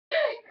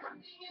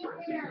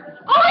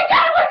Oh my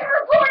god, I wasn't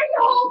recording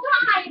the whole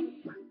time!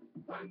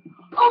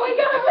 Oh my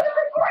god, I wasn't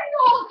recording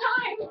the whole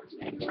time!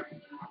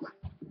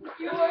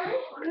 You were?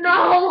 No!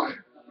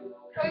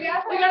 We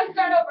gotta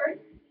start over.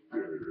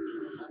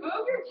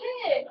 Move your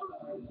tit!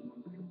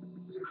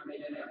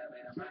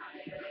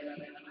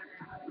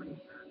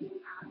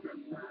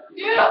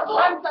 Beautiful!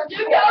 I'm such a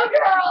go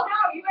girl! No,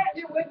 you gotta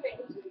do it with me.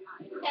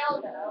 Hell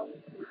no.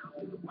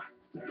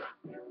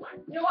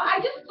 You know what? I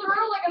just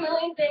threw like a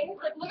million things.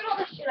 Like, look at all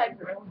the shit I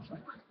threw.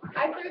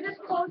 I threw this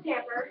clothes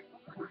hamper.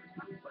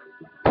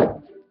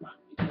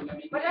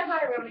 But that's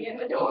not really in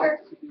the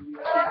door.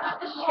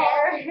 This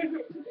chair.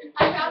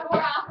 I got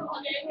more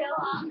alcohol in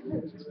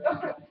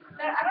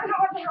I don't know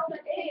what the hell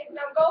that is.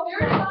 Now go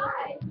through it.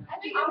 I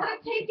think I'm gonna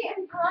take it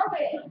and throw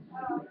it.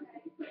 Oh,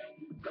 okay.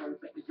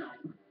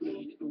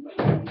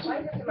 Why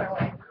is this in my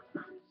way?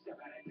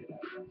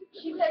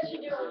 She said she'd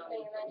do it with me,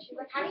 and then she's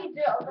like, how do you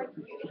do it? I was like,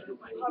 you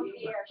hump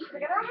the air. She's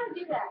like, I don't know how to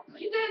do that.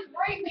 She said it's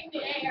breathing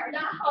the air,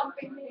 not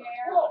humping the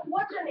air. Well,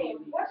 what's her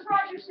name? What's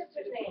Roger's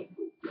sister's name?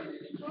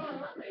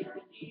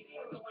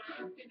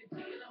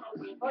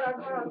 Hold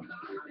on.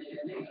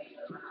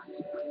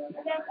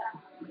 Vanessa.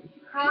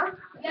 Huh?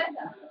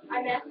 Vanessa.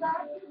 Vanessa?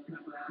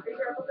 Are you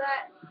sure about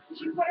that?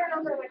 She put her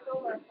number in my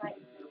phone last night.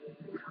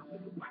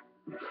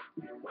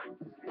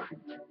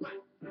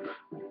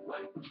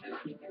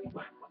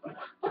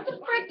 What the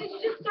frick did you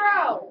just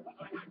throw?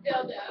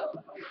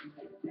 Dildo.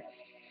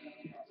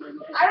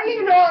 I don't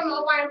even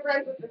know why I'm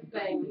friends with this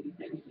thing.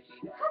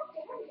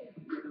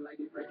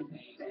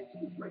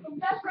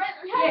 That's right.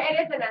 Yeah, it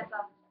is Vanessa.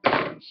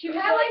 She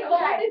had like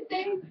all these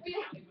things.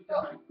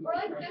 We're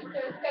like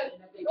sisters because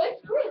we're like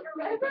sweet,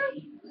 remember?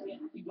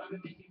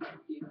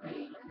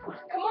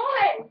 Come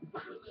on.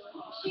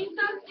 She's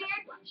so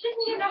scared. She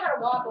doesn't even know how to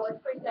wobble.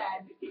 It's pretty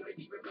sad.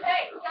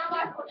 Hey, not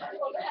my fault.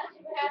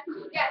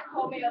 Yeah,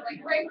 told me to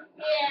like break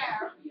the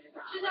air.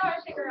 She doesn't know how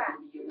to shake her ass.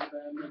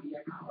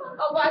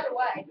 Oh, by the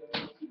way.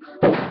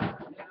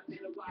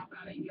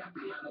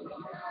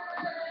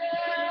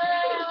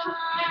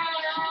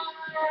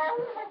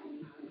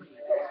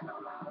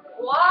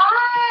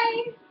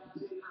 Why?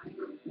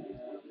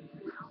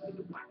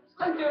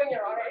 I'm doing it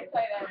wrong. I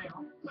say that now.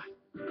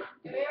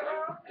 Doing it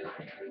wrong?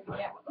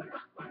 Yeah.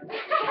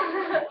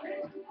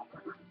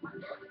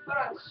 Hold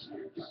on.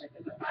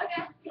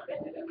 Okay.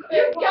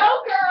 You go,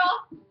 girl.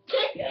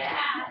 Kick it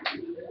ass.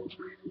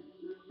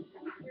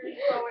 You're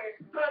so weird.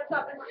 Hold on,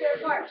 stop. Let's do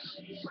it apart.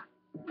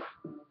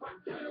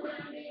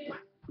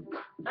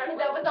 I mean,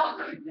 that was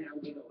awkward. I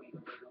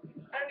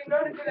don't even know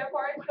how to do that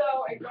part, so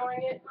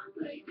ignoring it.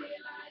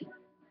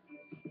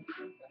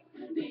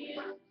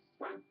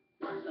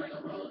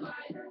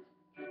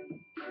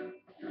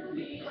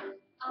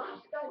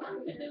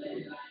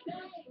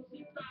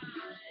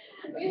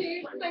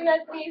 You sing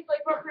that sneeze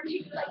like rubber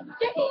cheeks, like,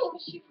 dang,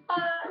 she's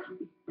fine.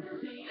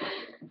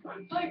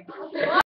 Like,